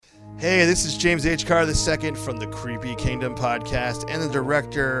Hey, this is James H. Carr II from the Creepy Kingdom podcast and the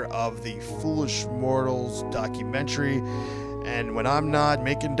director of the Foolish Mortals documentary. And when I'm not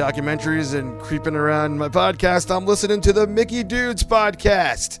making documentaries and creeping around my podcast, I'm listening to the Mickey Dudes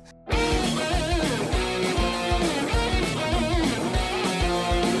podcast.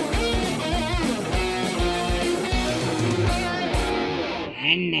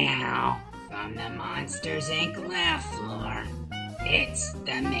 And now, from the Monsters Inc. laugh floor, it's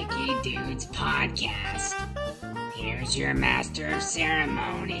the Mickey Dudes podcast. Here's your master of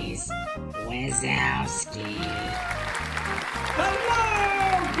ceremonies, Wazowski.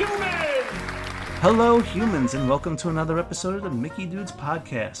 Hello, humans! Hello, humans, and welcome to another episode of the Mickey Dudes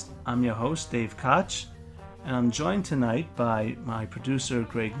podcast. I'm your host, Dave Koch, and I'm joined tonight by my producer,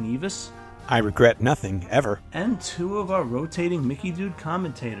 Greg Nevis. I regret nothing, ever. And two of our rotating Mickey Dude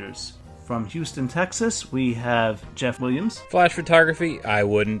commentators. From Houston, Texas, we have Jeff Williams. Flash photography? I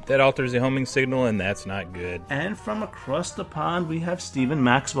wouldn't. That alters the homing signal, and that's not good. And from across the pond, we have Stephen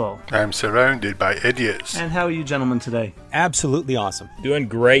Maxwell. I'm surrounded by idiots. And how are you gentlemen today? Absolutely awesome. Doing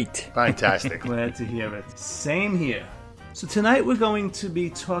great. Fantastic. Glad to hear it. Same here. So tonight we're going to be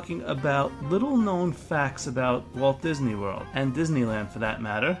talking about little-known facts about Walt Disney World, and Disneyland for that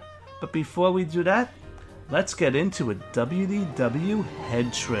matter. But before we do that, let's get into a WDW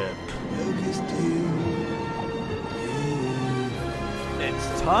Head Trip.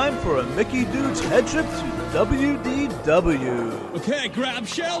 It's time for a Mickey Dudes Head Trip to WDW. Okay, grab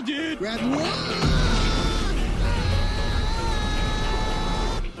shell, dude. Grab what?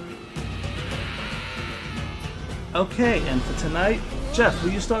 Okay, and for tonight, Jeff,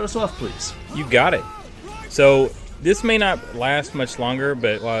 will you start us off, please? You got it. So, this may not last much longer,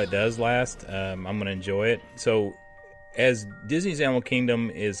 but while it does last, I'm going to enjoy it. So, as Disney's Animal Kingdom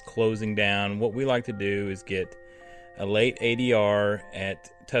is closing down, what we like to do is get a late ADR at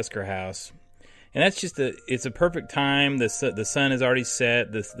Tusker House. And that's just it's a perfect time. The sun is already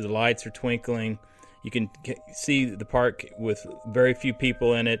set. The lights are twinkling. You can see the park with very few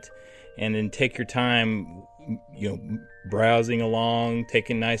people in it. And then take your time, browsing along,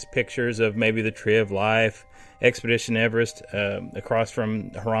 taking nice pictures of maybe the Tree of Life, Expedition Everest, across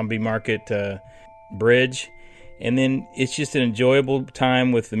from Harambe Market Bridge. And then it's just an enjoyable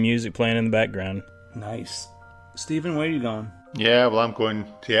time with the music playing in the background. Nice. Stephen, where are you going? Yeah, well, I'm going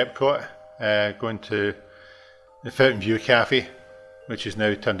to Epcot, going to the Fountain View Cafe, which is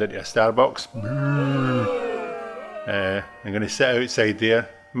now turned into a Starbucks. I'm going to sit outside there,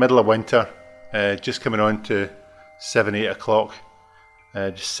 middle of winter, just coming on to 7, 8 o'clock,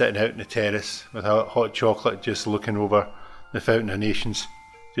 just sitting out on the terrace with hot chocolate, just looking over the Fountain of Nations,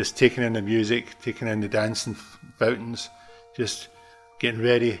 just taking in the music, taking in the dancing fountains, just getting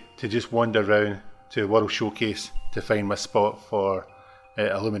ready to just wander around to World Showcase to find my spot for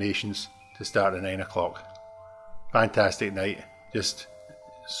illuminations to start at 9 o'clock. Fantastic night, just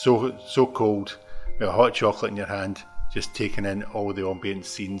so cold, with a hot chocolate in your hand, just taking in all the ambient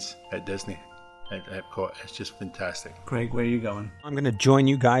scenes at Disney. At Epcot. It's just fantastic. Greg, where are you going? I'm going to join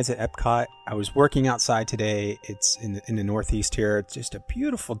you guys at Epcot. I was working outside today. It's in the Northeast here. It's just a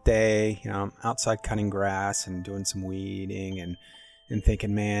beautiful day. I'm outside cutting grass and doing some weeding and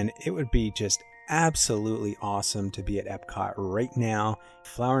thinking, man, it would be just absolutely awesome to be at Epcot right now.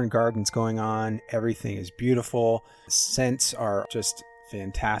 Flower and gardens going on. Everything is beautiful. The scents are just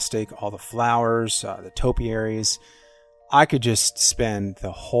fantastic. All the flowers, the topiaries. I could just spend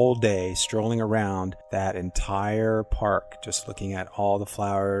the whole day strolling around that entire park, just looking at all the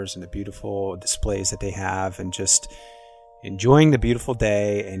flowers and the beautiful displays that they have and just enjoying the beautiful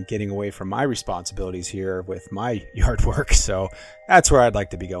day and getting away from my responsibilities here with my yard work. So that's where I'd like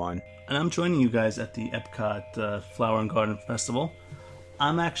to be going. And I'm joining you guys at the Epcot Flower and Garden Festival.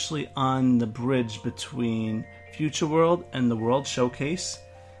 I'm actually on the bridge between Future World and the World Showcase.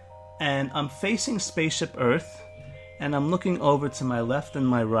 And I'm facing Spaceship Earth. And I'm looking over to my left and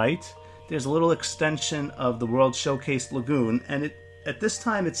my right. There's a little extension of the World Showcase Lagoon, and at this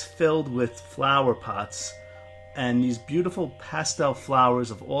time it's filled with flower pots and these beautiful pastel flowers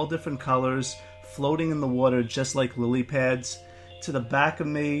of all different colors floating in the water just like lily pads. To the back of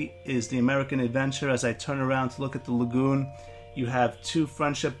me is the American Adventure. As I turn around to look at the lagoon, you have two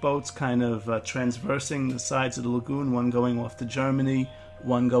friendship boats kind of transversing the sides of the lagoon, one going off to Germany,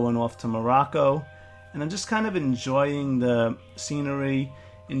 one going off to Morocco. And I'm just kind of enjoying the scenery,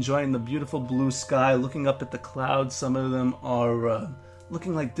 enjoying the beautiful blue sky, looking up at the clouds. Some of them are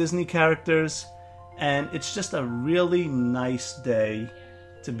looking like Disney characters. And it's just a really nice day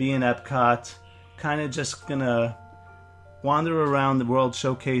to be in Epcot. Kind of just gonna wander around the World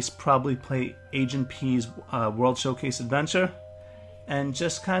Showcase, probably play Agent P's World Showcase Adventure. and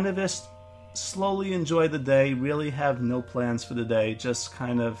just kind of just slowly enjoy the day, really have no plans for the day, just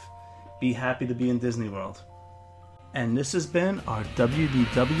kind of be happy to be in Disney World. And this has been our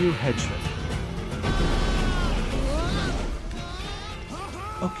WDW Head Trip.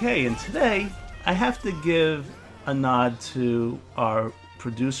 Okay, and today I have to give a nod to our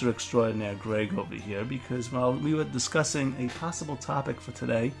producer extraordinaire, Greg, over here, because while we were discussing a possible topic for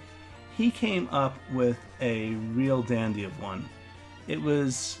today, he came up with a real dandy of one. It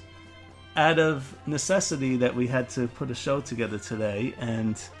was out of necessity that we had to put a show together today,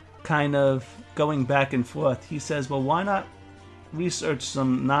 and kind of going back and forth, he says, well, why not research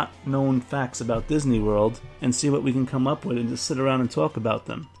some not known facts about Disney World and see what we can come up with and just sit around and talk about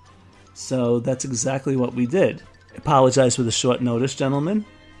them. So that's exactly what we did. Apologize for the short notice, gentlemen,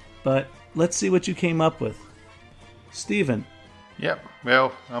 but let's see what you came up with. Stephen. Yep,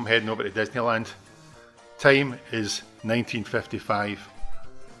 well, I'm heading over to Disneyland. Time is 1955,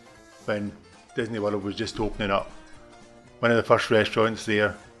 when Disney World was just opening up. One of the first restaurants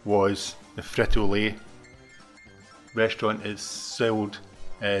there was the Frito-Lay restaurant. It sold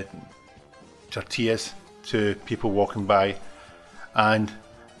tortillas to people walking by, and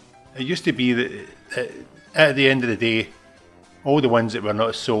it used to be that at the end of the day, all the ones that were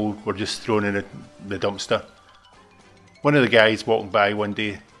not sold were just thrown in the dumpster. One of the guys walking by one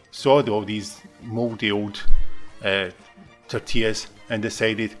day saw all these mouldy old tortillas and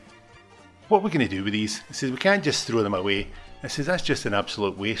decided, what are we going to do with these? He says, we can't just throw them away. I says, that's just an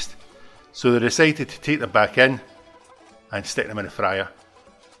absolute waste. So they decided to take them back in and stick them in a fryer.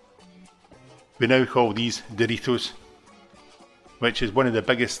 We now call these Doritos, which is one of the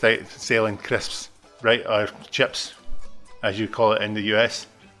biggest selling crisps, right, or chips, as you call it in the US,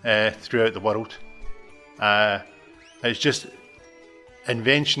 throughout the world. It's just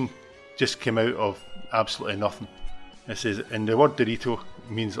invention, just came out of absolutely nothing. It says, and the word Dorito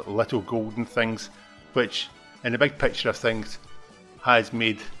means little golden things, which in the big picture of things has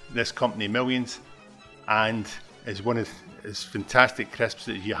made this company millions, and is one of these fantastic crisps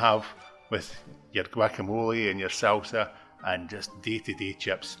that you have with your guacamole and your salsa and just day-to-day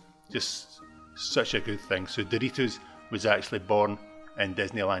chips. Just such a good thing. So Doritos was actually born in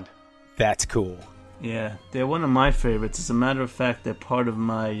Disneyland. That's cool. Yeah, they're one of my favorites. As a matter of fact, they're part of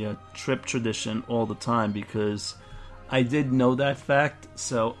my trip tradition all the time, because I did know that fact.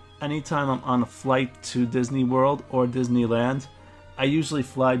 So anytime I'm on a flight to Disney World or Disneyland, I usually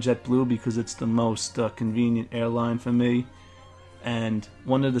fly JetBlue because it's the most convenient airline for me. And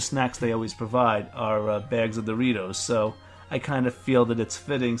one of the snacks they always provide are bags of Doritos. So I kind of feel that it's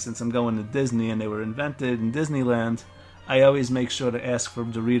fitting, since I'm going to Disney and they were invented in Disneyland, I always make sure to ask for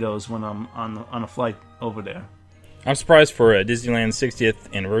Doritos when I'm on a flight over there. I'm surprised for Disneyland's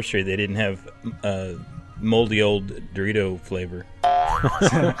 60th anniversary they didn't have moldy old Dorito flavor.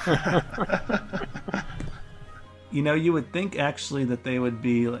 You know, you would think actually that they would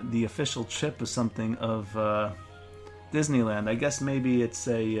be the official chip or something of Disneyland. I guess maybe it's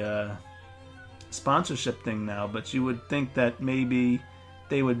a sponsorship thing now, but you would think that maybe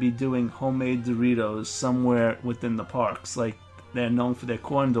they would be doing homemade Doritos somewhere within the parks. Like, they're known for their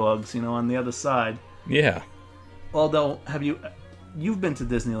corn dogs, you know, on the other side. Yeah. Although, you've been to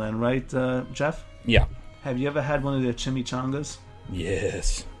Disneyland, right, Jeff? Yeah. Have you ever had one of their chimichangas?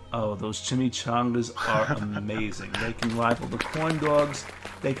 Yes. Oh, those chimichangas are amazing. They can rival the corn dogs.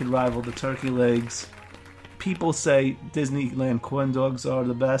 They can rival the turkey legs. People say Disneyland corn dogs are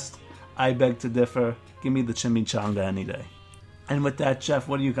the best. I beg to differ. Give me the chimichanga any day. And with that, Jeff,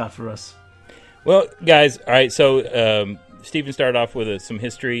 what do you got for us? Well, guys, all right, so Stephen started off with some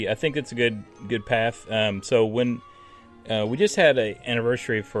history. I think it's a good path. So when we just had an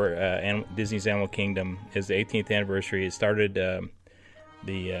anniversary for Disney's Animal Kingdom, is the 18th anniversary. It started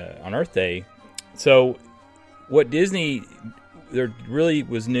on Earth Day. So what Disney, there really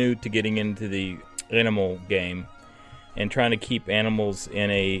was new to getting into the animal game and trying to keep animals in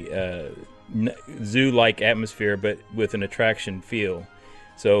a zoo-like atmosphere, but with an attraction feel.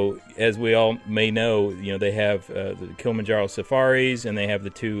 So, as we all may know, you know, they have the Kilimanjaro safaris and they have the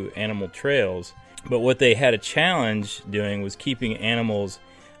 2 animal trails. But what they had a challenge doing was keeping animals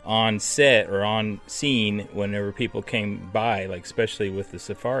on set or on scene whenever people came by, like especially with the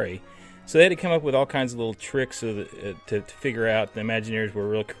safari. So they had to come up with all kinds of little tricks to figure out. The Imagineers were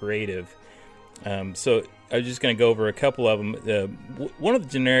real creative. So I was just going to go over a couple of them. One of the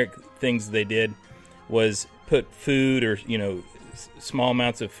generic things they did was put food, or small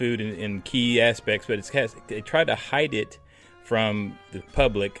amounts of food in key aspects, but they tried to hide it from the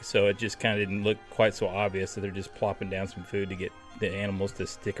public, so it just kind of didn't look quite so obvious that they're just plopping down some food to get the animals to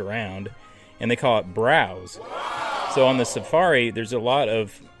stick around, and they call it browse. So on the safari, there's a lot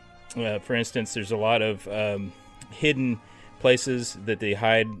of, for instance, there's a lot of hidden places that they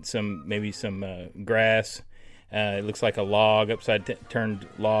hide maybe some grass. It looks like a log, upside-turned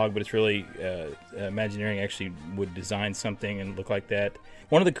log, but it's really Imagineering actually would design something and look like that.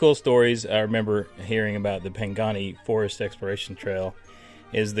 One of the cool stories I remember hearing about the Pangani Forest Exploration Trail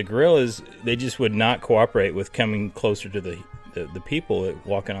is the gorillas, they just would not cooperate with coming closer to the people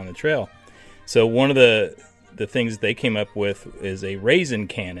walking on the trail. So one of the things they came up with is a raisin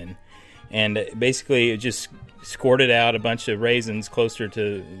cannon, and basically it just squirted out a bunch of raisins closer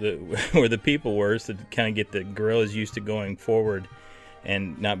to where the people were, so to kind of get the gorillas used to going forward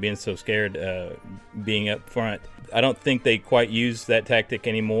and not being so scared being up front. I don't think they quite use that tactic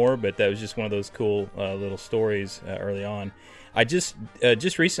anymore, but that was just one of those cool little stories early on. I just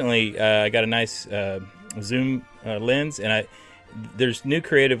recently I got a nice zoom lens, and there's new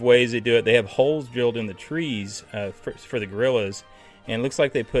creative ways they do it. They have holes drilled in the trees for the gorillas, and it looks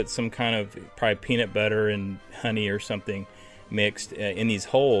like they put some kind of probably peanut butter and honey or something mixed in these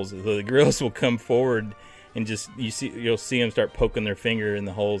holes. So the gorillas will come forward and you'll see them start poking their finger in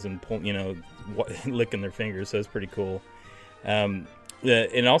the holes and licking their fingers. So it's pretty cool. And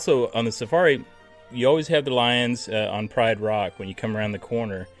also on the safari, you always have the lions on Pride Rock when you come around the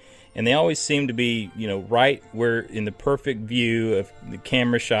corner, and they always seem to be right where in the perfect view of the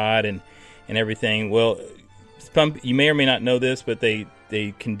camera shot and everything. Well, you may or may not know this, but they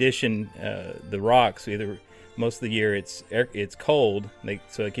condition the rocks. Either most of the year it's cold,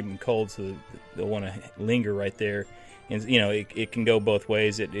 so they keep them cold, so they'll want to linger right there. And it can go both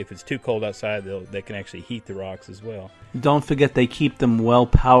ways. If it's too cold outside, they can actually heat the rocks as well. Don't forget they keep them well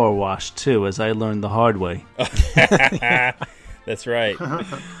power washed too, as I learned the hard way. That's right.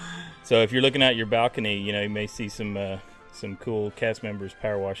 So if you're looking out your balcony, you may see some cool cast members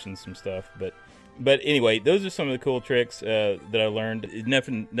power washing some stuff, But anyway, those are some of the cool tricks that I learned.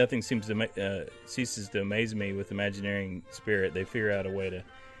 Nothing ceases to amaze me with Imagineering spirit. They figure out a way to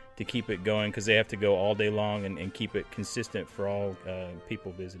keep it going, because they have to go all day long and keep it consistent for all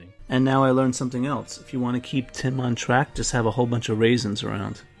people visiting. And now I learned something else. If you want to keep Tim on track, just have a whole bunch of raisins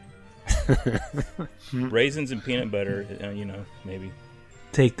around. Raisins and peanut butter, maybe.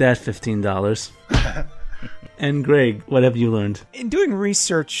 Take that, $15. And Greg, what have you learned? In doing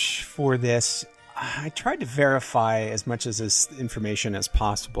research for this, I tried to verify as much of this information as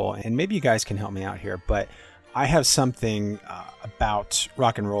possible, and maybe you guys can help me out here, but I have something about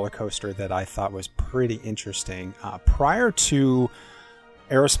Rock and Roller Coaster that I thought was pretty interesting. Prior to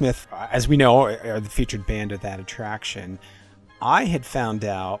Aerosmith, as we know, are the featured band of that attraction, I had found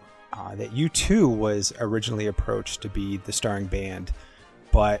out that U2 was originally approached to be the starring band,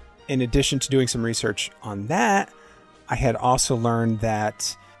 but in addition to doing some research on that, I had also learned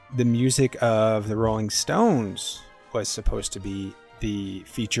that the music of the Rolling Stones was supposed to be the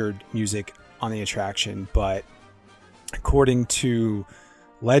featured music on the attraction, but according to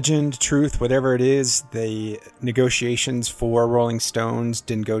legend, truth, whatever it is, the negotiations for Rolling Stones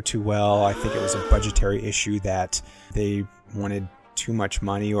didn't go too well. I think it was a budgetary issue that they wanted too much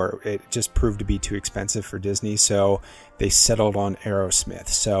money, or it just proved to be too expensive for Disney, so they settled on Aerosmith.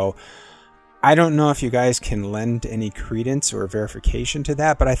 So I don't know if you guys can lend any credence or verification to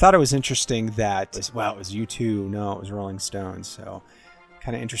that, but I thought it was interesting that, it was U2, no, it was Rolling Stones. So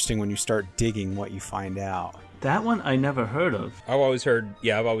kind of interesting when you start digging what you find out. That one I never heard of. I've always heard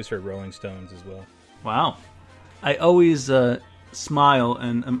Rolling Stones as well. Wow. I always smile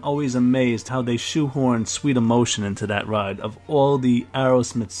and I'm always amazed how they shoehorn Sweet Emotion into that ride. Of all the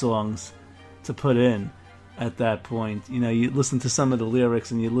Aerosmith songs to put in at that point, you listen to some of the lyrics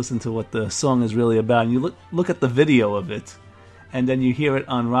and you listen to what the song is really about, and you look at the video of it, and then you hear it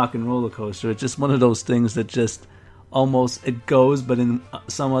on Rock and Roller Coaster. It's just one of those things that just almost it goes, but in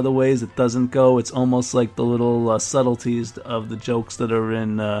some other ways it doesn't go. It's almost like the little subtleties of the jokes that are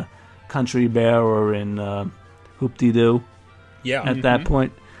in Country Bear or in Hoop-Dee-Doo. Yeah. At that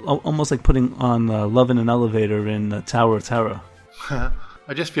point, almost like putting on Love in an Elevator in Tower of Terror.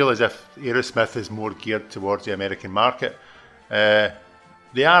 I just feel as if Aerosmith is more geared towards the American market.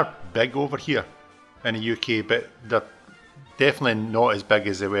 They are big over here in the UK, but they're definitely not as big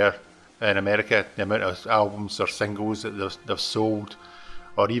as they were in America. The amount of albums or singles that they've sold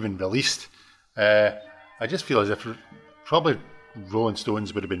or even released. I just feel as if probably Rolling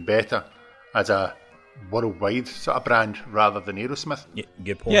Stones would have been better as a worldwide sort of brand rather than Aerosmith. Yeah,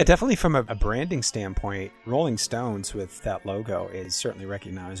 good point. Yeah, definitely from a branding standpoint, Rolling Stones with that logo is certainly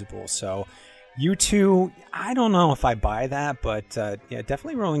recognizable. So U2, I don't know if I buy that, but yeah,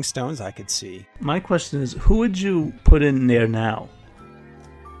 definitely Rolling Stones I could see. My question is, who would you put in there now?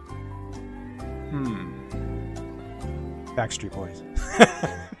 Backstreet Boys.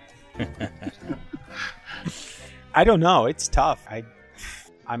 I don't know. It's tough.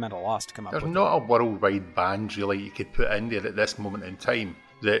 I'm at a loss to come up There's with not a worldwide band really you could put in there at this moment in time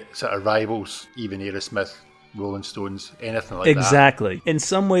that sort of rivals even Aerosmith, Rolling Stones, anything like that. Exactly. In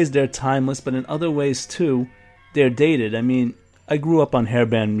some ways they're timeless, but in other ways too, they're dated. I mean, I grew up on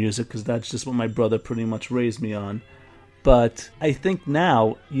hairband music because that's just what my brother pretty much raised me on. But I think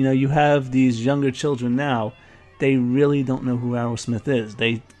now, you have these younger children now, they really don't know who Aerosmith is.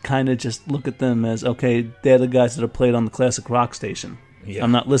 They kind of just look at them as, okay, they're the guys that are played on the classic rock station. Yeah.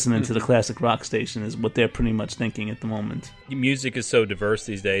 I'm not listening to the classic rock station is what they're pretty much thinking at the moment. Music is so diverse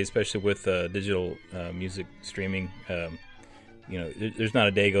these days, especially with digital music streaming. There's not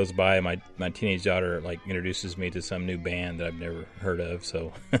a day goes by my teenage daughter introduces me to some new band that I've never heard of.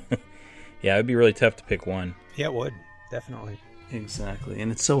 So, yeah, it'd be really tough to pick one. Yeah, it would. Definitely. Exactly.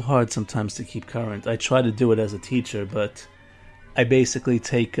 And it's so hard sometimes to keep current. I try to do it as a teacher, but I basically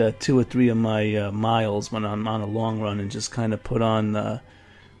take 2 or 3 of my miles when I'm on a long run and just kind of put on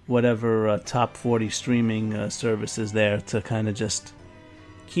whatever top 40 streaming services there to kind of just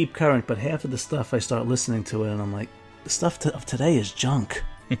keep current. But half of the stuff I start listening to it and I'm like, the stuff of today is junk.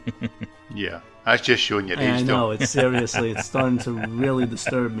 Yeah, that's just showing your age. I know, it's starting to really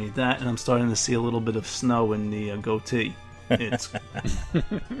disturb me. That, and I'm starting to see a little bit of snow in the goatee.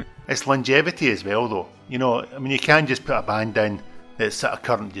 It's longevity as well, though. You can't just put a band in that's sort of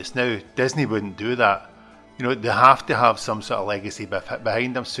current just now. Disney wouldn't do that. They have to have some sort of legacy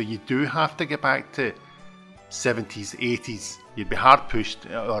behind them, so you do have to get back to 70s, 80s. You'd be hard pushed,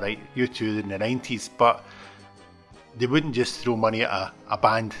 alright, you two in the 90s, but they wouldn't just throw money at a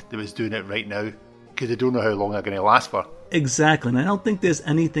band that was doing it right now because they don't know how long they're going to last for. Exactly, and I don't think there's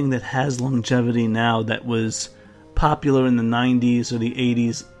anything that has longevity now that was popular in the 90s or the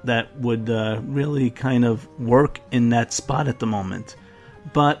 80s that would really kind of work in that spot at the moment.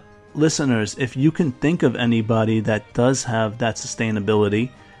 But listeners, if you can think of anybody that does have that sustainability,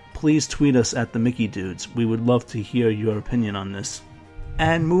 please tweet us at the Mickey Dudes. We would love to hear your opinion on this.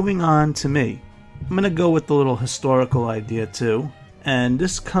 And moving on to me, I'm going to go with the little historical idea too. And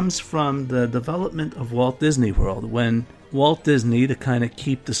this comes from the development of Walt Disney World, when Walt Disney, to kind of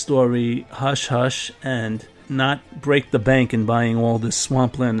keep the story hush-hush and not break the bank in buying all this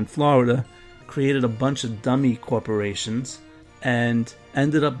swampland in Florida, created a bunch of dummy corporations and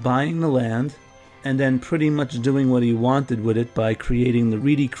ended up buying the land and then pretty much doing what he wanted with it by creating the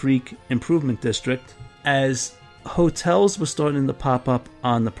Reedy Creek Improvement District. As hotels were starting to pop up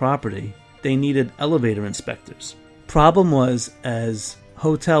on the property, they needed elevator inspectors. Problem was, as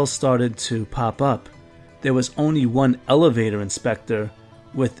hotels started to pop up, there was only one elevator inspector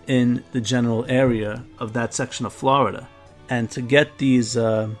within the general area of that section of Florida. And to get these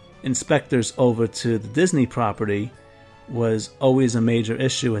inspectors over to the Disney property was always a major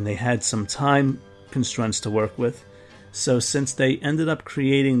issue, and they had some time constraints to work with. So since they ended up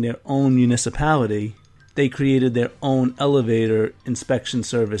creating their own municipality, they created their own elevator inspection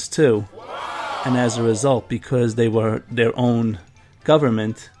service too. And as a result, because they were their own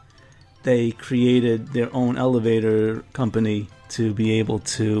government, they created their own elevator company to be able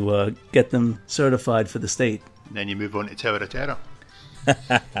to get them certified for the state. And then you move on to Tower of Terror.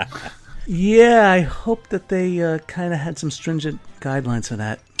 Yeah, I hope that they kind of had some stringent guidelines for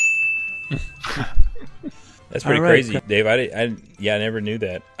that. That's pretty crazy, Dave. I never knew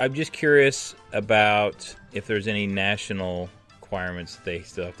that. I'm just curious about if there's any national requirements they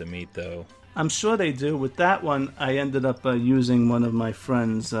still have to meet, though. I'm sure they do. With that one, I ended up using one of my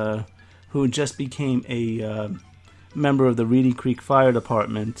friends who just became a member of the Reedy Creek Fire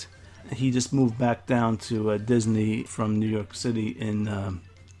Department. He just moved back down to Disney from New York City in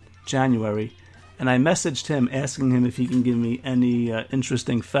January. And I messaged him asking him if he can give me any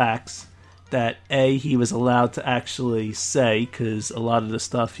interesting facts that A, he was allowed to actually say, because a lot of the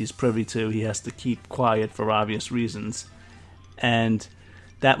stuff he's privy to, he has to keep quiet for obvious reasons. And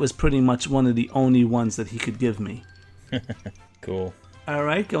that was pretty much one of the only ones that he could give me. Cool. All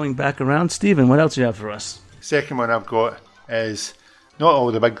right, going back around. Steven, what else do you have for us? Second one I've got is not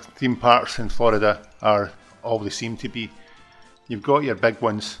all the big theme parks in Florida are all they seem to be. You've got your big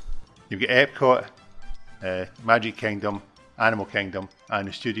ones. You've got Epcot, Magic Kingdom, Animal Kingdom, and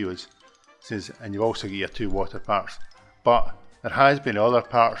the studios. And you've also got your 2 water parks. But there has been other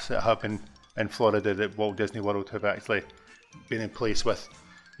parks that have been in Florida that Walt Disney World have actually been in place with.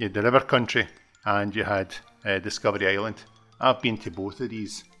 You had the River Country and you had Discovery Island. I've been to both of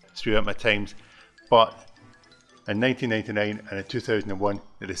these throughout my times, but in 1999 and in 2001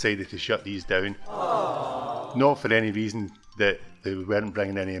 they decided to shut these down. Not for any reason that they weren't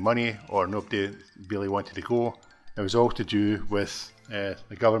bringing any money or nobody really wanted to go. It was all to do with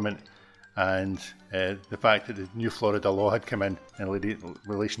the government and the fact that the new Florida law had come in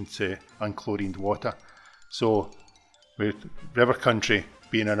relation to unchlorinated water. So with River Country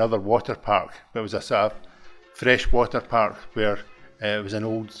being another water park, but it was a sort of fresh water park where it was an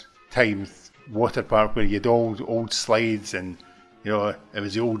old time water park where you had old slides, and you know, it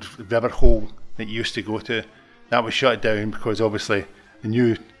was the old river hole that you used to go to. That was shut down because obviously the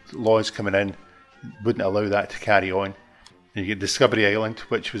new laws coming in wouldn't allow that to carry on. And you get Discovery Island,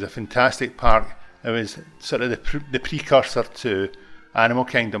 which was a fantastic park. It was sort of the precursor to Animal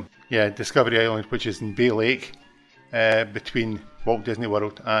Kingdom. Yeah, Discovery Island, which is in Bay Lake, between Walt Disney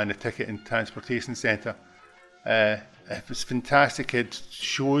World and the Ticket and Transportation Centre. It was fantastic. It had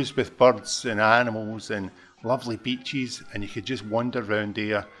shows with birds and animals and lovely beaches, and you could just wander around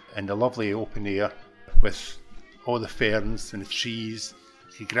there in the lovely open air with all the ferns and the trees.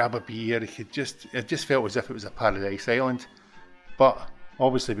 You could grab a beer. It just felt as if it was a paradise island. But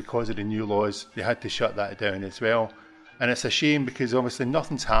obviously, because of the new laws, they had to shut that down as well. And it's a shame because obviously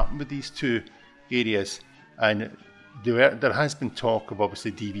nothing's happened with these two areas. And there has been talk of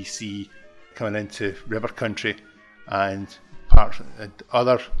obviously DVC coming into River Country and parts,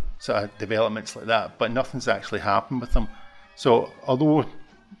 other sort of developments like that, but nothing's actually happened with them. So although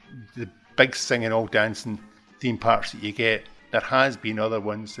the big singing, all dancing theme parks that you get, there has been other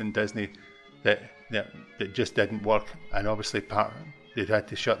ones in Disney that just didn't work, and obviously they'd had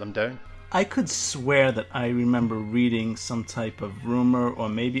to shut them down. I could swear that I remember reading some type of rumor, or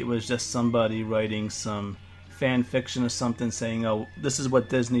maybe it was just somebody writing some fan fiction or something saying, oh, this is what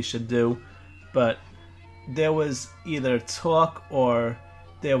Disney should do. But there was either talk or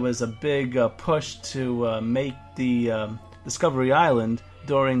there was a big push to make the Discovery Island,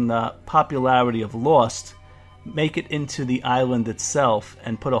 during the popularity of Lost, make it into the island itself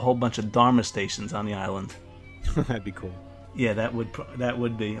and put a whole bunch of Dharma stations on the island. That'd be cool. Yeah, that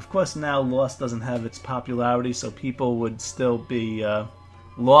would be. Of course, now Lost doesn't have its popularity, so people would still be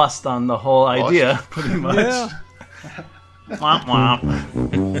lost on the whole idea, pretty much. Yeah. Womp womp.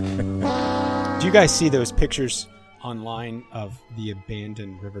 Do you guys see those pictures online of the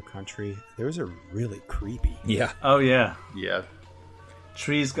abandoned River Country? Those are really creepy. Yeah. Oh, yeah. Yeah.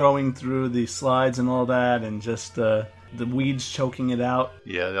 Trees going through the slides and all that, and just the weeds choking it out.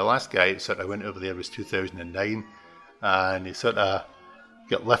 Yeah, the last guy that sort of went over there was 2009, and he sort of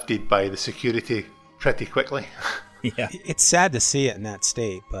got lifted by the security pretty quickly. Yeah. It's sad to see it in that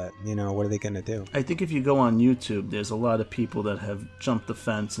state, but, you know, what are they going to do? I think if you go on YouTube, there's a lot of people that have jumped the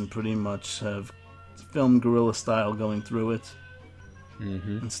fence and pretty much have filmed guerrilla style going through it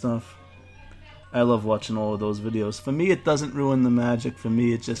and stuff. I love watching all of those videos. For me, it doesn't ruin the magic. For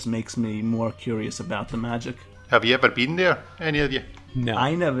me, it just makes me more curious about the magic. Have you ever been there, any of you? No.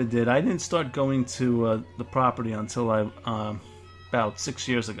 I never did. I didn't start going to the property until about 6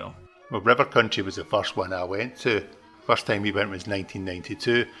 years ago. Well, River Country was the first one I went to. First time we went was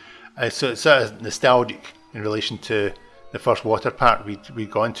 1992. So it's sort of nostalgic in relation to the first water park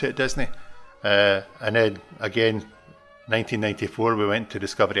we'd gone to at Disney. And then again, 1994 we went to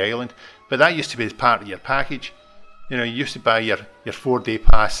Discovery Island. But that used to be part of your package. You know, you used to buy your 4-day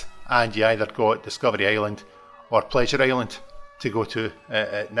pass, and you either got Discovery Island or Pleasure Island to go to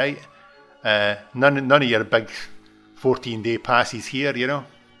at night. None of your big 14-day passes here, you know.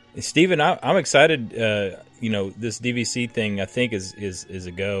 Stephen, I'm excited. This DVC thing I think is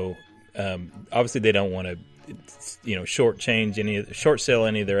a go. Obviously, they don't want to, short sell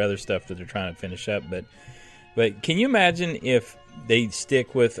any of their other stuff that they're trying to finish up. But can you imagine if they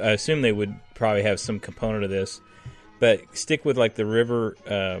stick with? I assume they would probably have some component of this, but stick with like the river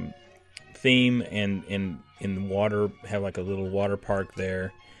theme and in the water, have like a little water park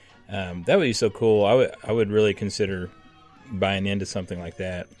there. That would be so cool. I would really consider buying into something like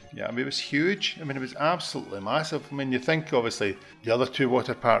that. Yeah, I mean, it was huge. I mean, it was absolutely massive. I mean, you think obviously the other two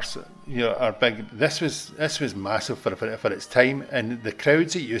water parks, are big. This was massive for its time, and the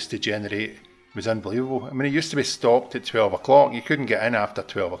crowds it used to generate was unbelievable. I mean, it used to be stopped at 12 o'clock. You couldn't get in after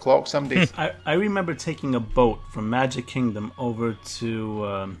 12 o'clock some days. I remember taking a boat from Magic Kingdom over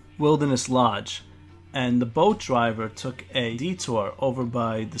to Wilderness Lodge, and the boat driver took a detour over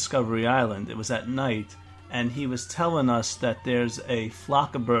by Discovery Island. It was at night. And he was telling us that there's a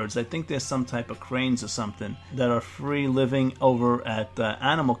flock of birds, I think there's some type of cranes or something, that are free living over at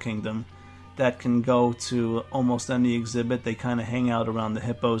Animal Kingdom that can go to almost any exhibit. They kind of hang out around the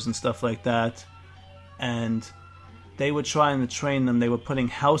hippos and stuff like that. And they were trying to train them. They were putting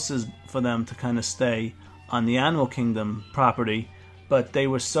houses for them to kind of stay on the Animal Kingdom property. But they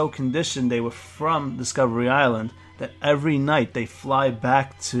were so conditioned, they were from Discovery Island, that every night they fly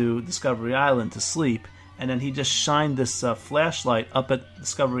back to Discovery Island to sleep. And then he just shined this flashlight up at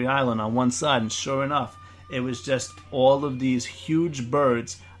Discovery Island on one side, and sure enough, it was just all of these huge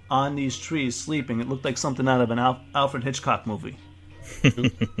birds on these trees sleeping. It looked like something out of an Alfred Hitchcock movie.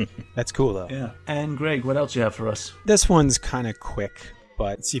 That's cool, though. Yeah. And Greg, what else you have for us? This one's kind of quick,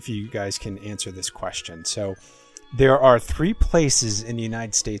 but see if you guys can answer this question. So there are 3 places in the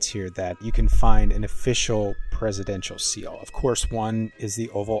United States here that you can find an official presidential seal. Of course, one is the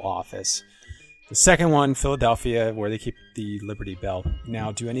Oval Office. The second one, Philadelphia, where they keep the Liberty Bell.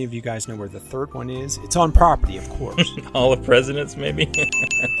 Now, do any of you guys know where the third one is? It's on property, of course. All the presidents, maybe?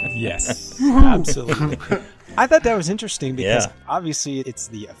 Yes, absolutely. I thought that was interesting because Yeah. obviously it's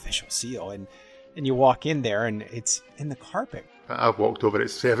the official seal, and you walk in there and it's in the carpet. I've walked over it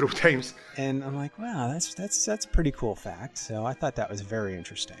several times. And I'm like, wow, that's a pretty cool fact. So I thought that was very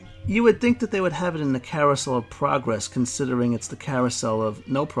interesting. You would think that they would have it in the carousel of progress, considering it's the carousel of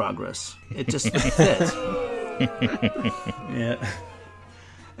no progress. It just fits. Yeah.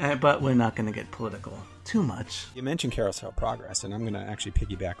 But we're not going to get political too much. You mentioned Carousel Progress, and I'm going to actually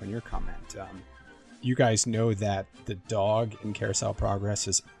piggyback on your comment. You guys know that the dog in Carousel Progress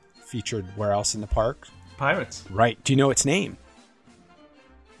is featured where else in the park? Pirates. Right. Do you know its name?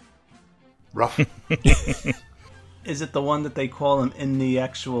 Rough. Is it the one that they call him in the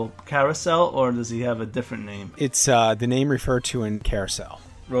actual carousel, or does he have a different name? It's the name referred to in Carousel.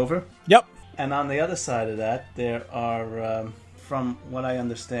 Rover? Yep. And on the other side of that, there are, from what I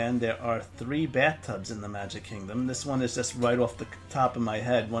understand, there are 3 bathtubs in the Magic Kingdom. This one is just right off the top of my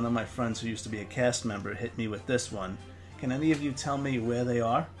head. One of my friends who used to be a cast member hit me with this one. Can any of you tell me where they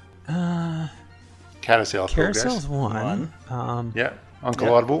are? Carousel Carousel's Progress. one. Yeah. Uncle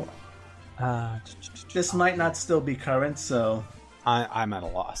Orville. This might not still be current, so I'm at a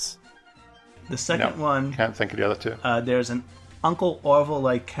loss. the second No, one, Can't think of the other two. there's an Uncle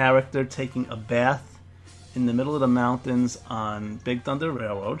Orville-like character taking a bath in the middle of the mountains on Big Thunder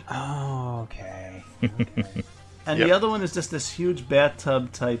Railroad. Oh, okay. And Yep. the other one is just this huge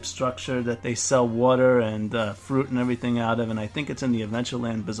bathtub type structure that they sell water and fruit and everything out of, and I think it's in the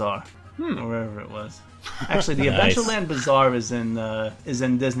Adventureland Bazaar, or wherever it was. Actually, the Nice. Adventureland Bazaar is in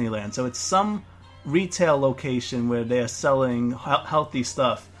Disneyland, so it's some retail location where they are selling healthy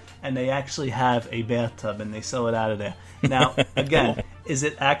stuff, and they actually have a bathtub and they sell it out of there. Now, again, is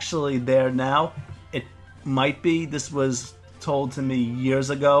it actually there now? It might be. This was told to me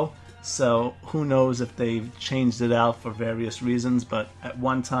years ago. So who knows if they've changed it out for various reasons, but at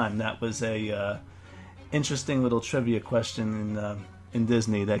one time that was a interesting little trivia question in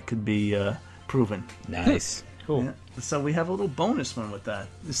Disney that could be proven. Nice. Cool. Yeah. So we have a little bonus one with that.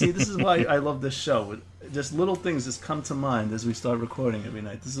 You see, this is why I love this show. Just little things just come to mind as we start recording every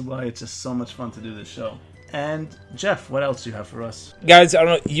night. This is why it's just so much fun to do this show. And Jeff, what else do you have for us? Guys, I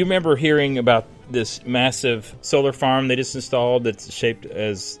don't know. You remember hearing about this massive solar farm they just installed that's shaped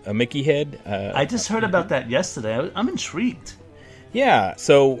as a Mickey head? I just heard about that yesterday. I'm intrigued. Yeah,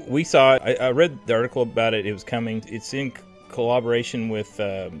 so we saw it. I read the article about it. It was coming. It's in collaboration with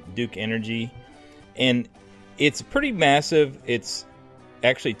Duke Energy, and it's pretty massive. It's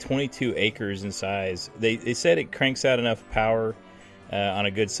actually 22 acres in size. They said it cranks out enough power on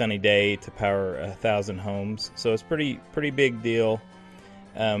a good sunny day to power 1,000 homes. So it's pretty big deal.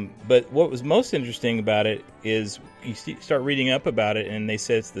 But what was most interesting about it is you start reading up about it, and they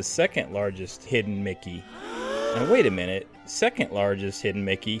said it's the second largest hidden Mickey. Now wait a minute, second largest hidden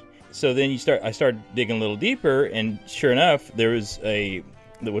Mickey. So then I started digging a little deeper, and sure enough, there was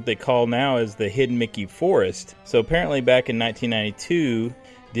what they call now is the Hidden Mickey Forest. So apparently back in 1992,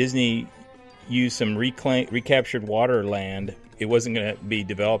 Disney used some recaptured water land it wasn't going to be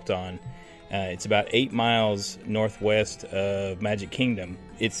developed on. It's about 8 miles northwest of Magic Kingdom.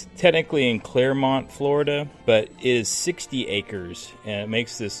 It's technically in Claremont, Florida, but it is 60 acres, and it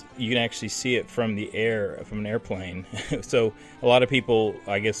makes this, you can actually see it from the air, from an airplane. So a lot of people,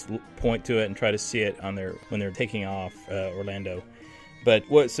 I guess, point to it and try to see it when they're taking off Orlando. But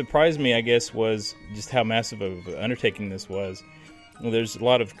what surprised me, I guess, was just how massive of an undertaking this was. Well, there's a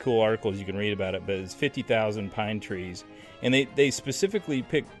lot of cool articles you can read about it, but it's 50,000 pine trees. And they specifically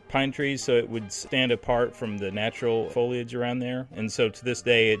picked pine trees so it would stand apart from the natural foliage around there. And so to this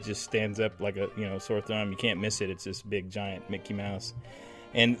day, it just stands up like a sore thumb. You can't miss it. It's this big, giant Mickey Mouse.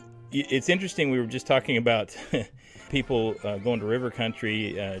 And it's interesting. We were just talking about people going to river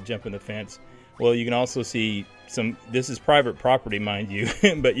country, jumping the fence. Well, you can also see this is private property, mind you,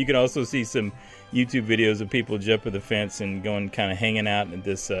 but you can also see some YouTube videos of people jumping the fence and going kind of hanging out in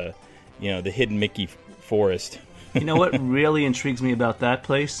this, the hidden Mickey forest. You know what really intrigues me about that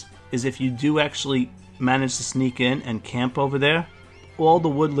place is if you do actually manage to sneak in and camp over there, all the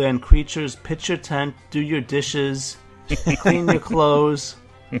woodland creatures pitch your tent, do your dishes, clean your clothes,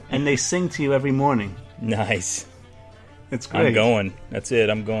 and they sing to you every morning. Nice. It's great. I'm going. That's it.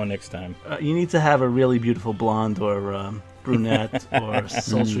 I'm going next time. You need to have a really beautiful blonde or brunette or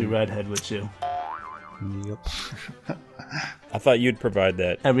sultry redhead with you. Yep. I thought you'd provide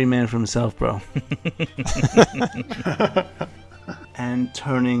that. Every man for himself, bro. And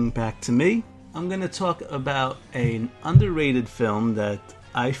turning back to me, I'm going to talk about an underrated film that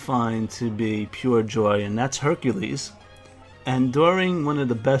I find to be pure joy, and that's Hercules. And during one of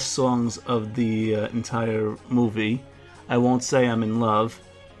the best songs of the entire movie, I Won't Say I'm in Love,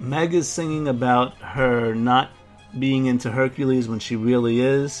 Meg is singing about her not being into Hercules when she really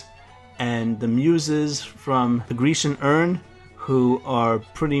is, and the muses from the Grecian urn, who are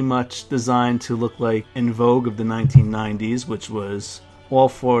pretty much designed to look like En Vogue of the 1990s, which was, all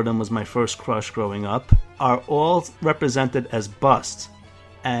four of them was my first crush growing up, are all represented as busts.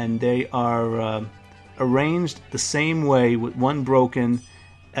 And they are arranged the same way, with one broken,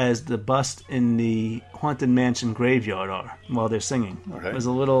 as the bust in the Haunted Mansion graveyard are while they're singing. Right. There's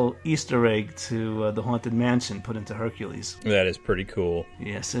a little Easter egg to the Haunted Mansion put into Hercules. That is pretty cool.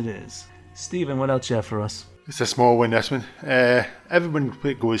 Yes, it is. Steven, what else you have for us? It's a small one, this one. Everyone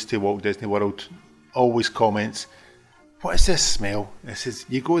who goes to Walt Disney World always comments, what is this smell? It says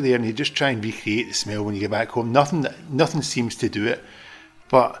you go there and you just try and recreate the smell when you get back home. Nothing seems to do it.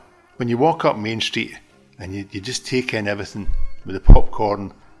 But when you walk up Main Street and you just take in everything with the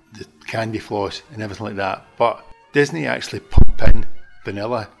popcorn, the candy floss and everything like that. But Disney actually pump in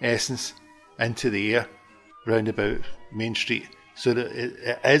vanilla essence into the air round about Main Street, so that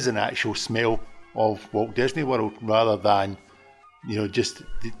it is an actual smell of Walt Disney World rather than, just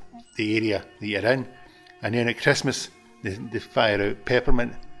the area that you're in. And then at Christmas they fire out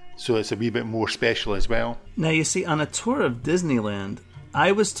peppermint, so it's a wee bit more special as well. Now you see, on a tour of Disneyland,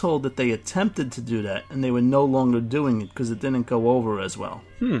 I was told that they attempted to do that and they were no longer doing it because it didn't go over as well.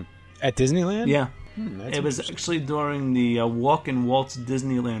 At Disneyland? Yeah. That's It was actually during the Walk in Walt's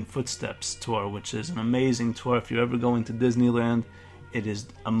Disneyland Footsteps tour, which is an amazing tour. If you're ever going to Disneyland, it is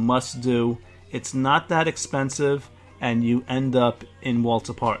a must-do. It's not that expensive, and you end up in Walt's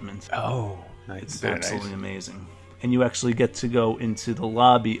apartment. Oh, nice. It's Very absolutely nice. amazing. And you actually get to go into the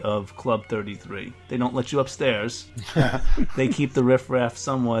lobby of Club 33. They don't let you upstairs. They keep the riffraff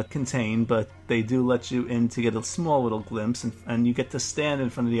somewhat contained, but they do let you in to get a small little glimpse, and you get to stand in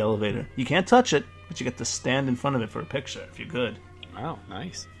front of the elevator. You can't touch it, but you get to stand in front of it for a picture, if you're good. Wow,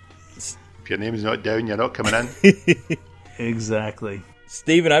 nice. If your name's not down, you're not coming in. Exactly.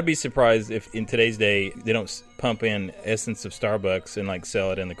 Steven, I'd be surprised if in today's day they don't pump in essence of Starbucks and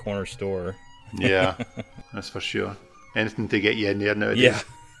sell it in the corner store. Yeah, that's for sure. Anything to get you in there nowadays.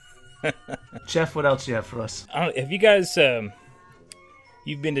 Yeah. Jeff, what else do you have for us? Have you guys,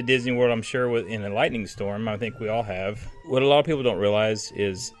 you've been to Disney World, I'm sure, in a lightning storm. I think we all have. What a lot of people don't realize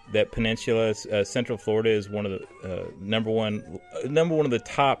is that Peninsula, Central Florida, is one of the number one of the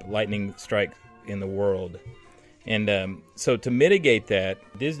top lightning strikes in the world. And so to mitigate that,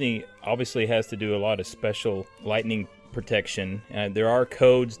 Disney obviously has to do a lot of special lightning protection. There are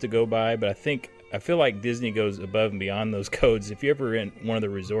codes to go by, but I feel like Disney goes above and beyond those codes. If you're ever in one of the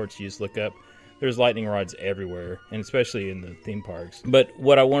resorts, you just look up, there's lightning rods everywhere, and especially in the theme parks. But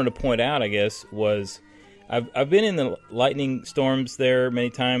what I wanted to point out, I guess, was I've been in the lightning storms there many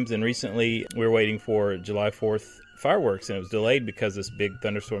times, and recently we were waiting for July 4th fireworks, and it was delayed because this big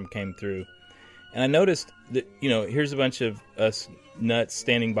thunderstorm came through. And I noticed that, here's a bunch of us nuts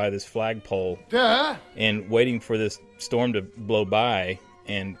standing by this flagpole and waiting for this storm to blow by,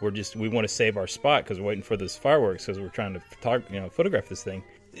 and we want to save our spot because we're waiting for this fireworks because we're trying to photograph this thing.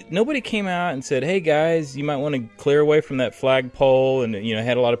 Nobody came out and said, hey guys, you might want to clear away from that flagpole, and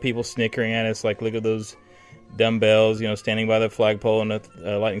had a lot of people snickering at us like, look at those dumbbells, standing by the flagpole in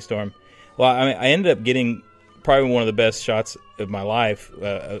a lightning storm. Well, I ended up getting probably one of the best shots of my life,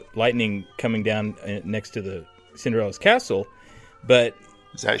 lightning coming down next to the Cinderella's castle. But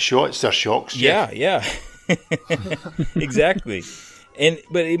Is that shots or shocks, Jeff? yeah. Exactly.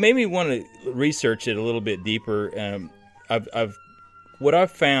 But it made me want to research it a little bit deeper. What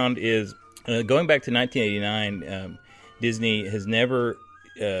I've found is going back to 1989, Disney has never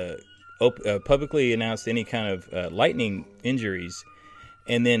publicly announced any kind of lightning injuries,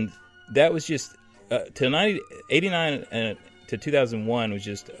 and then that was just to 1989 to 2001 was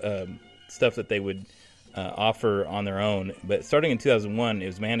just stuff that they would offer on their own. But starting in 2001, it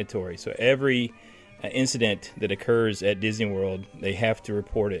was mandatory. So every incident that occurs at Disney World, they have to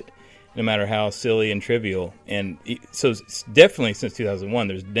report it. no matter how silly and trivial. And so definitely since 2001,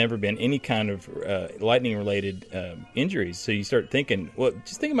 there's never been any kind of lightning-related injuries. So you start thinking, well,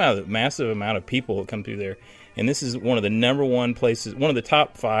 just think about the massive amount of people that come through there. And this is one of the number one places, one of the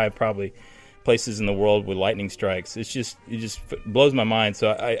top 5 probably places in the world with lightning strikes. It just blows my mind. So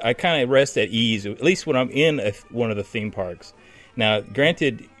I kind of rest at ease, at least when I'm in one of the theme parks. Now,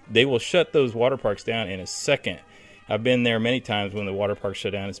 granted, they will shut those water parks down in a second. I've been there many times when the water parks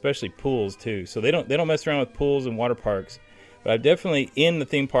shut down, especially pools too. So they don't mess around with pools and water parks. But I've definitely in the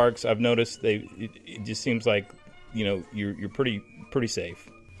theme parks, I've noticed it just seems like, you know, you're pretty safe.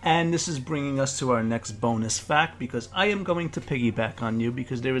 And this is bringing us to our next bonus fact, because I am going to piggyback on you,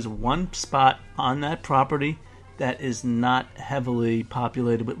 because there is one spot on that property that is not heavily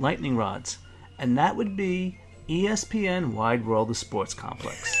populated with lightning rods, and that would be ESPN Wide World of Sports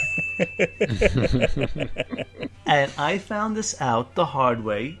Complex. And I found this out the hard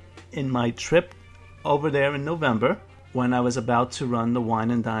way in my trip over there in November when I was about to run the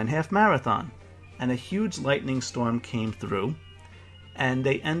Wine and Dine Half Marathon. And a huge lightning storm came through, and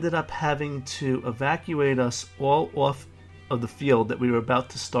they ended up having to evacuate us all off of the field that we were about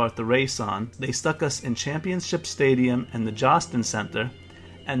to start the race on. They stuck us in Championship Stadium and the Jostin Center,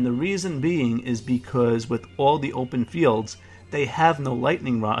 and the reason being is because with all the open fields, they have no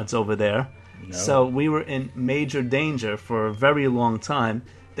lightning rods over there. No. So we were in major danger for a very long time.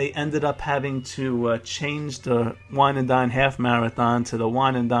 They ended up having to change the Wine and Dine Half Marathon to the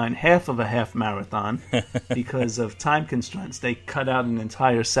Wine and Dine Half of a Half Marathon because of time constraints. They cut out an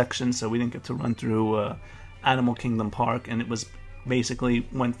entire section, so we didn't get to run through Animal Kingdom Park, and it was basically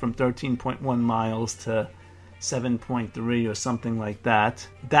went from 13.1 miles to 7.3 or something like that.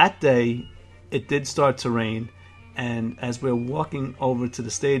 That day, it did start to rain, and as we were walking over to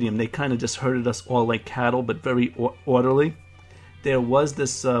the stadium, they kind of just herded us all like cattle, but very orderly. There was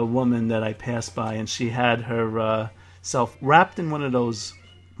this woman that I passed by, and she had her self wrapped in one of those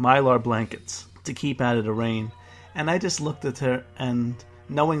Mylar blankets to keep out of the rain. And I just looked at her, and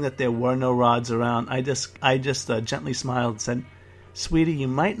knowing that there were no rods around, I just gently smiled and said, "Sweetie, you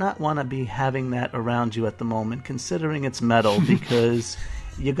might not want to be having that around you at the moment, considering it's metal, because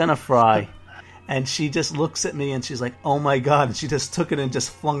you're going to fry." And she just looks at me and she's like, "Oh my God." And she just took it and just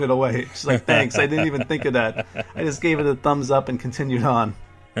flung it away. She's like, "Thanks, I didn't even think of that." I just gave it a thumbs up and continued on.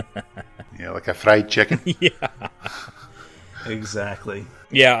 Yeah, like a fried chicken. Yeah. Exactly.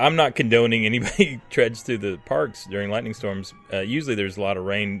 Yeah, I'm not condoning anybody treads through the parks during lightning storms. Usually there's a lot of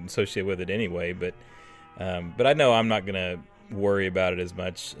rain associated with it anyway, but I know I'm not going to worry about it as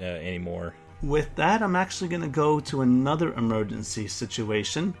much anymore. With that, I'm actually going to go to another emergency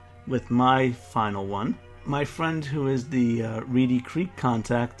situation with my final one. My friend who is the Reedy Creek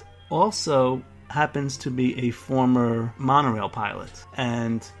contact also happens to be a former monorail pilot.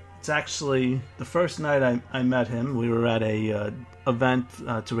 And it's actually the first night I met him. We were at a event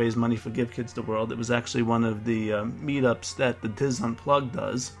to raise money for Give Kids the World. It was actually one of the meetups that the Diz Unplugged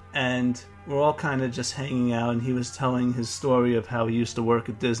does. And we're all kind of just hanging out, and he was telling his story of how he used to work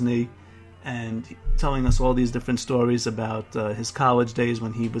at Disney, and telling us all these different stories about his college days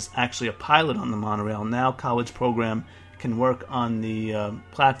when he was actually a pilot on the monorail. Now college program can work on the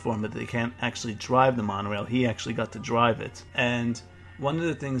platform, but they can't actually drive the monorail. He actually got to drive it. And one of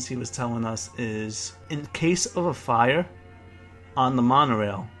the things he was telling us is, in case of a fire on the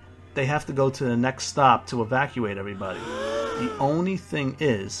monorail, they have to go to the next stop to evacuate everybody. The only thing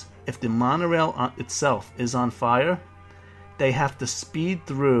is, if the monorail itself is on fire, they have to speed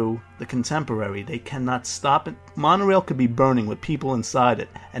through the Contemporary. They cannot stop it. Monorail could be burning with people inside it,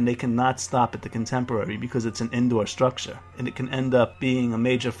 and they cannot stop at the Contemporary because it's an indoor structure, and it can end up being a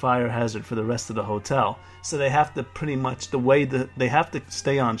major fire hazard for the rest of the hotel. So they have to pretty much, they have to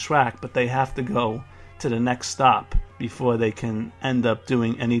stay on track, but they have to go to the next stop before they can end up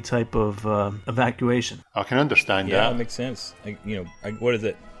doing any type of evacuation. I can understand that. Yeah, that makes sense. What is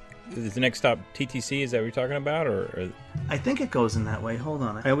it? Is the next stop TTC? Is that what you're talking about? Or I think it goes in that way. Hold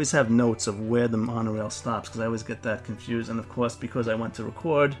on. I always have notes of where the monorail stops because I always get that confused. And of course, because I went to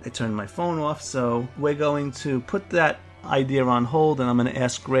record, I turned my phone off. So we're going to put that idea on hold, and I'm going to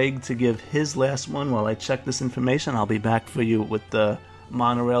ask Greg to give his last one while I check this information. I'll be back for you with the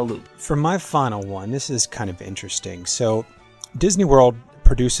monorail loop. For my final one, this is kind of interesting. So Disney World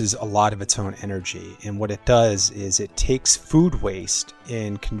produces a lot of its own energy, and what it does is it takes food waste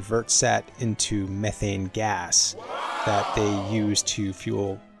and converts that into methane gas that they use to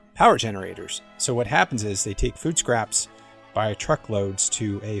fuel power generators. So what happens is they take food scraps by truckloads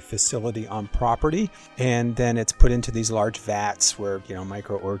to a facility on property, and then it's put into these large vats where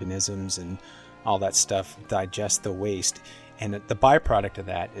microorganisms and all that stuff digest the waste. And the byproduct of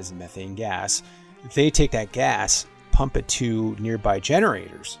that is methane gas. They take that gas, pump it to nearby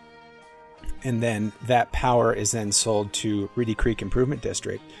generators, and then that power is then sold to Reedy Creek Improvement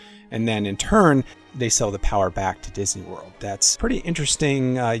District. And then in turn, they sell the power back to Disney World. That's pretty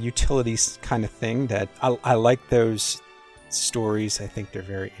interesting utilities kind of thing that I like those stories. I think they're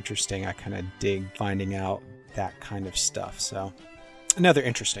very interesting. I kind of dig finding out that kind of stuff. So another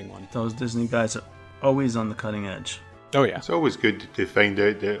interesting one. Those Disney guys are always on the cutting edge. Oh, yeah. It's always good to find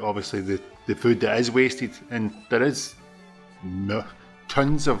out that obviously the food that is wasted, and there is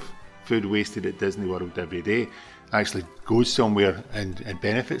tons of food wasted at Disney World every day, actually goes somewhere and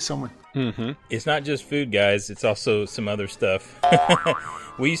benefits someone. Mm-hmm. It's not just food, guys. It's also some other stuff.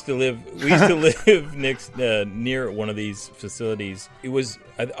 We used to live next near one of these facilities. It was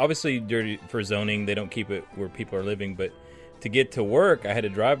obviously dirty for zoning. They don't keep it where people are living, but to get to work, I had to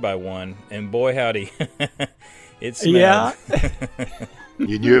drive by one, and boy howdy, it smelled. Yeah.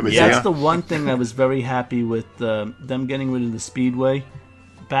 You knew it was That's there. the one thing I was very happy with them getting rid of the Speedway.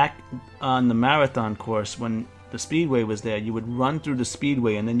 Back on the marathon course, when the Speedway was there, you would run through the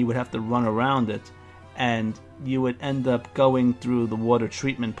Speedway and then you would have to run around it, and you would end up going through the water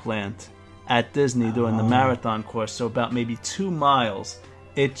treatment plant at Disney during the marathon course. So about maybe 2 miles,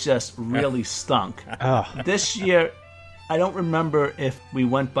 it just really stunk. This year, I don't remember if we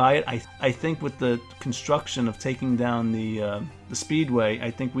went by it. I think with the construction of taking down the Speedway,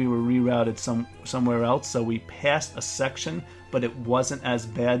 I think we were rerouted somewhere else. So we passed a section, but it wasn't as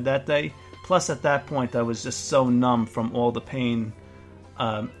bad that day. Plus, at that point, I was just so numb from all the pain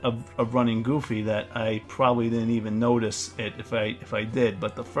of running Goofy that I probably didn't even notice it if I did.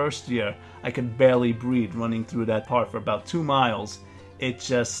 But the first year, I could barely breathe running through that part for about 2 miles. It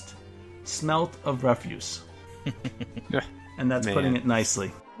just smelt of refuse. And that's putting it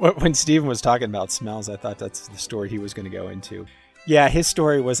nicely. When Steven was talking about smells, I thought that's the story he was going to go into. Yeah, his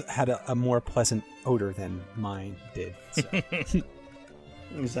story had a more pleasant odor than mine did. So.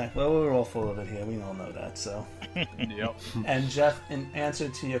 Exactly. Well, we're all full of it here. We all know that. So. Yep. And Jeff, in answer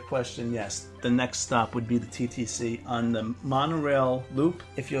to your question, yes, the next stop would be the TTC on the monorail loop.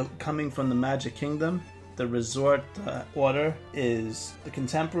 If you're coming from the Magic Kingdom, the resort order is the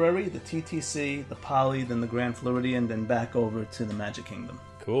Contemporary, the TTC, the Poly, then the Grand Floridian, then back over to the Magic Kingdom.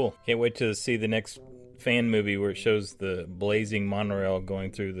 Cool. Can't wait to see the next fan movie where it shows the blazing monorail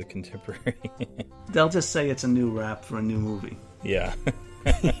going through the Contemporary. They'll just say it's a new wrap for a new movie. Yeah.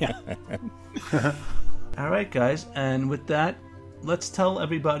 All right, guys. And with that, let's tell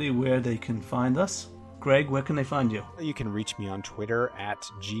everybody where they can find us. Greg, where can they find you? You can reach me on Twitter at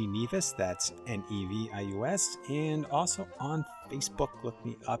gnevis, that's Nevius, and also on Facebook. Look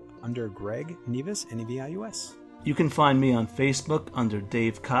me up under Greg Nevis, Nevius. You can find me on Facebook under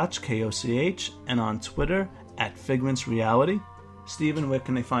Dave Koch, Koch, and on Twitter at Figments Reality. Stephen, where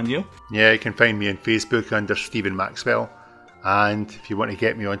can they find you? Yeah, you can find me on Facebook under Stephen Maxwell. And if you want to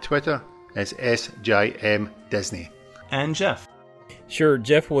get me on Twitter, it's SJM Disney. And Jeff? Sure,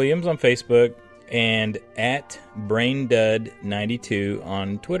 Jeff Williams on Facebook and at BrainDud92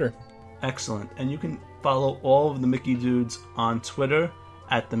 on Twitter. Excellent. And you can follow all of the Mickey Dudes on Twitter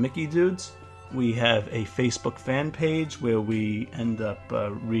at the Mickey Dudes. We have a Facebook fan page where we end up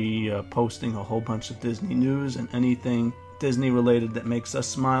reposting a whole bunch of Disney news and anything Disney related that makes us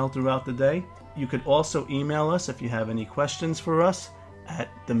smile throughout the day. You could also email us if you have any questions for us at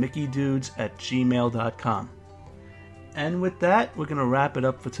themickeydudes@gmail.com. And with that, we're going to wrap it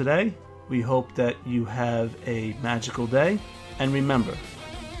up for today. We hope that you have a magical day. And remember,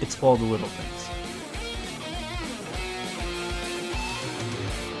 it's all the little things.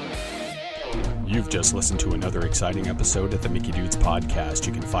 You've just listened to another exciting episode of the Mickey Dudes Podcast.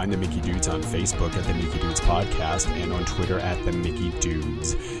 You can find the Mickey Dudes on Facebook at the Mickey Dudes Podcast and on Twitter at the Mickey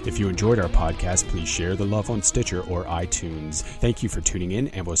Dudes. If you enjoyed our podcast, please share the love on Stitcher or iTunes. Thank you for tuning in,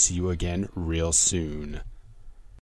 and we'll see you again real soon.